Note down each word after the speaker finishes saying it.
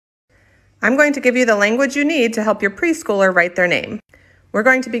I'm going to give you the language you need to help your preschooler write their name. We're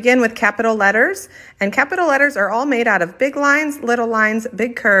going to begin with capital letters, and capital letters are all made out of big lines,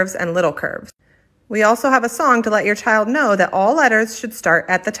 big curves, and little curves. We also have a song to let your child know that all letters should start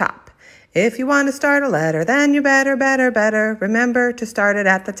at the top. If you want to start a letter, then you better remember to start it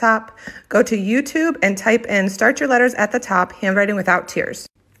at the top. Go to YouTube and type in "Start your letters at the top, handwriting without tears."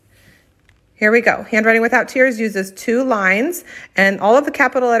 Here we go. Handwriting without tears uses 2 lines, and all of the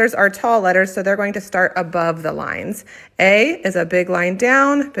capital letters are tall letters, so they're going to start above the lines. A is a big line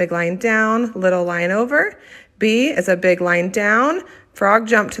down, little line over. B is a big line down, frog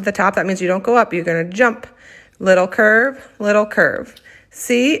jump to the top. That means you don't go up, you're going to jump. Little curve, little curve.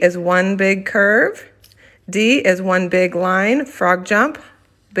 C is one big curve. D is one big line, frog jump,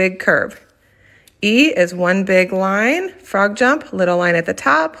 big curve. E is one big line, frog jump, little line at the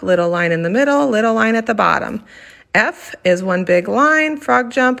top, little line in the middle, little line at the bottom. F is one big line,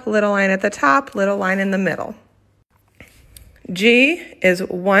 frog jump, little line at the top, little line in the middle. G is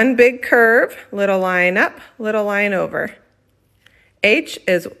one big curve, little line up, little line over. H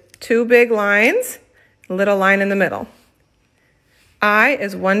is 2 big lines, little line in the middle. I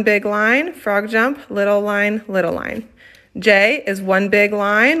is one big line, frog jump, little line, little line. J is one big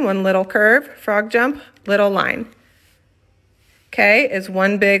line, one little curve, frog jump, little line. K is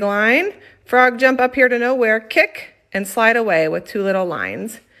one big line, frog jump up here to nowhere, kick, and slide away with 2 little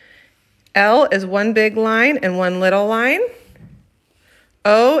lines. L is one big line and one little line.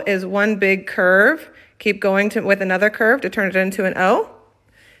 O is one big curve, keep going with another curve to turn it into an O.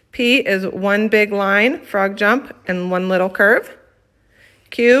 P is one big line, frog jump, and one little curve.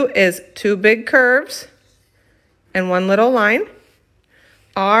 Q is 2 big curves and one little line.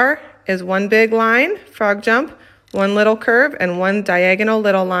 R is one big line, frog jump, one little curve, and one diagonal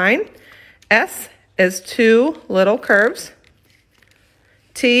little line. S is 2 little curves.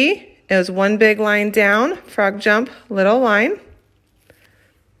 T is one big line down, frog jump, little line.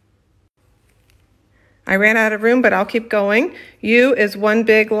 I ran out of room, but I'll keep going. U is one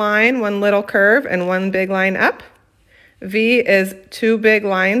big line, one little curve, and one big line up. V is 2 big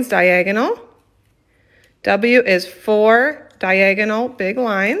lines diagonal. W is 4 diagonal big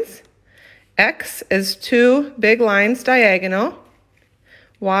lines. X is 2 big lines diagonal.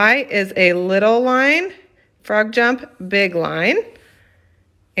 Y is a little line, frog jump, big line.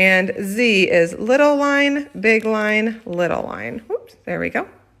 And Z is little line, little line. Whoops, there we go.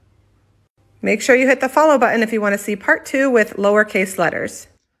 Make sure you hit the follow button if you want to see part 2 with lowercase letters.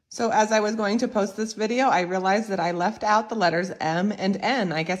 So as I was going to post this video, I realized that I left out the letters M and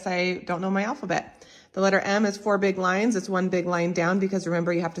N. I guess I don't know my alphabet. The letter M is 4 big lines. It's one big line down because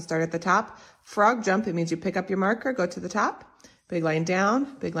remember you have to start at the top. Frog jump, it means you pick up your marker, go to the top. Big line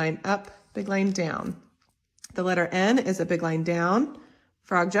down, big line up, big line down. The letter N is a big line down.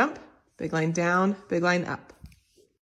 Frog jump, big line down, big line up.